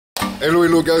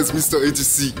Hello guys, Mr.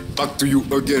 ATC, back to you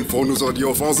again for another idea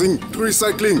of housing to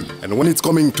recycling. And when it's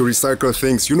coming to recycle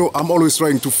things, you know I'm always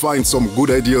trying to find some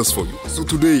good ideas for you. So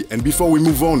today, and before we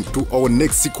move on to our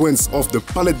next sequence of the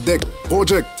Pallet Deck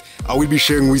project, I will be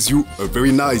sharing with you a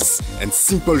very nice and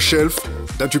simple shelf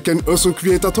that you can also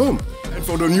create at home. And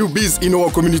for the newbies in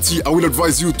our community, I will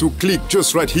advise you to click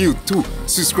just right here to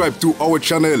subscribe to our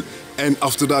channel. And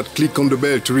after that, click on the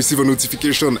bell to receive a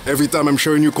notification every time I'm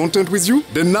sharing new content with you.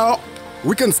 Then now,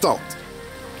 we can start.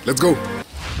 Let's go.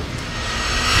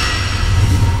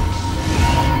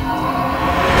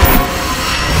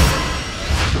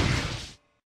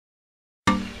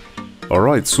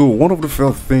 Alright, so one of the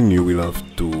first things you will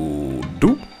have to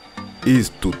do is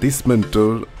to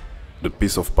dismantle the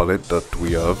piece of pallet that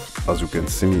we have, as you can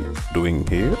see me doing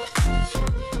here.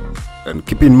 And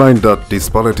keep in mind that this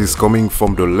pallet is coming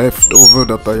from the leftover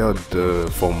that I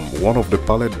had from one of the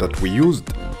pallets that we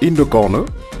used in the corner.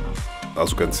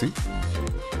 As you can see,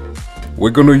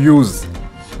 we're gonna use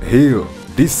here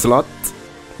this slat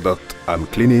that I'm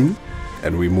cleaning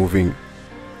and removing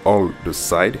all the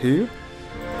side here.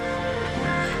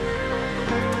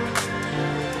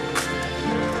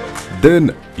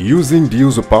 Then using the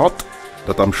other part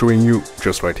that I'm showing you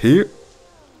just right here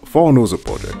for another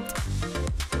project.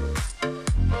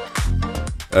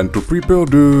 And to prepare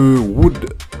the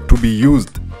wood to be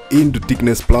used in the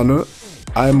thickness planner,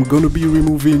 I'm gonna be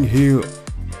removing here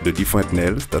the different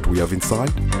nails that we have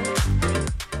inside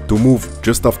to move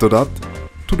just after that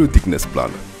to the thickness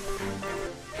planner.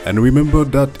 And remember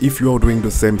that if you are doing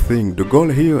the same thing, the goal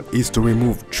here is to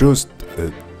remove just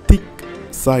a thick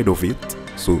side of it,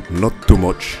 so not too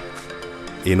much,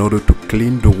 in order to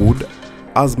clean the wood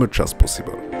as much as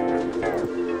possible.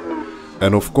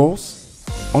 And of course,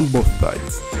 on both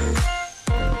sides.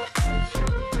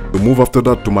 To move after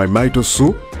that to my miter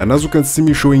saw, and as you can see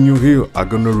me showing you here, I'm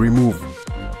gonna remove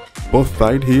both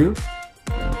sides here,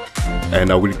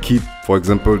 and I will keep, for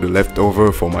example, the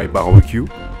leftover for my barbecue.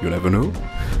 You never know.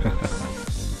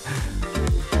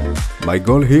 My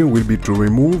goal here will be to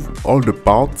remove all the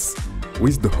parts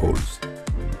with the holes.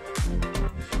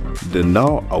 Then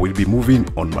now I will be moving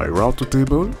on my router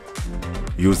table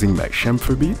using my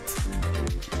chamfer bit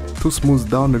to smooth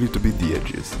down a little bit the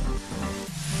edges.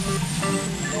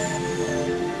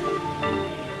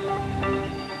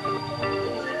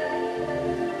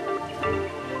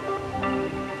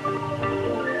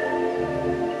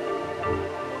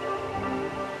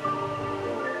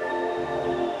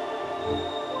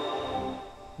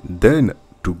 Then,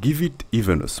 to give it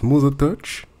even a smoother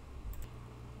touch,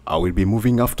 I will be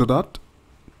moving after that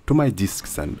to my disc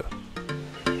sander.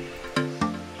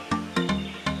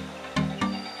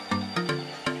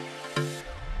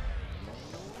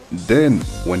 Then,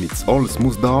 when it's all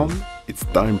smoothed down, it's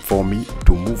time for me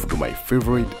to move to my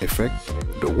favorite effect,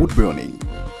 the wood burning.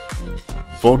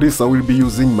 For this I will be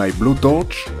using my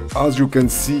blowtorch. As you can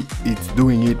see, it's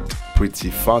doing it pretty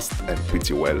fast and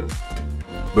pretty well.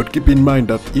 But keep in mind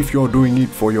that if you are doing it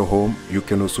for your home, you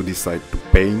can also decide to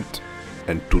paint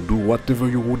and to do whatever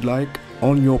you would like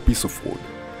on your piece of wood.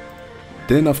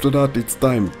 Then after that, it's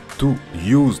time to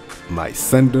use my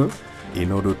sander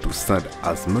in order to sand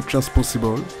as much as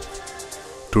possible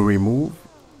to remove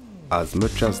as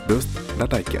much as dust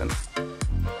that I can.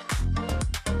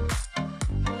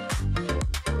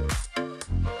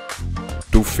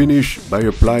 To finish by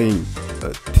applying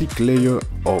a thick layer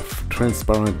of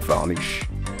transparent varnish.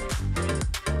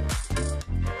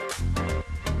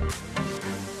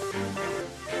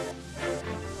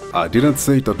 I didn't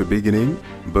say it at the beginning,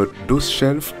 but those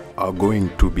shelves are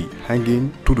going to be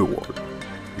hanging to the wall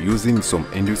using some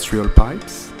industrial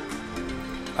pipes.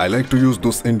 I like to use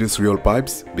those industrial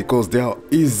pipes because they are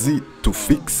easy to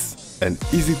fix and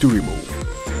easy to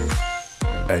remove.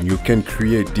 And you can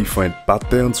create different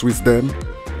patterns with them,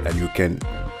 and you can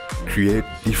create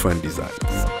different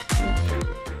designs.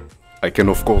 I can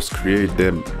of course create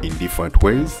them in different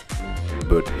ways,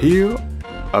 but here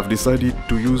I've decided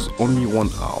to use only one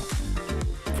arm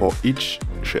for each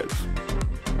shelf.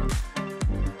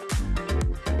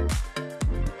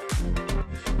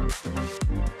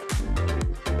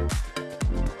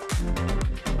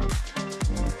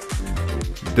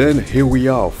 Then here we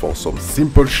are for some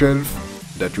simple shelf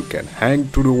that you can hang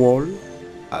to the wall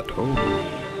at home.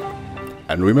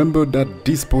 And remember that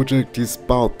this project is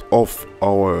part of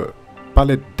our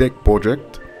Pallet Deck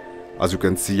project. As you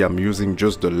can see, I'm using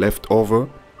just the leftover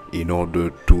in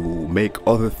order to make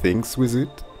other things with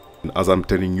it. And as I'm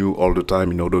telling you all the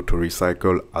time, in order to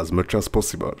recycle as much as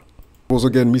possible. Once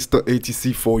again, Mr.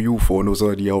 ATC for you for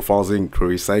another idea of housing to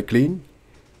recycling.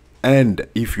 And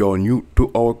if you are new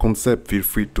to our concept, feel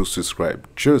free to subscribe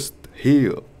just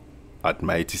here at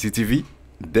my TCTV.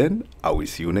 Then I will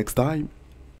see you next time.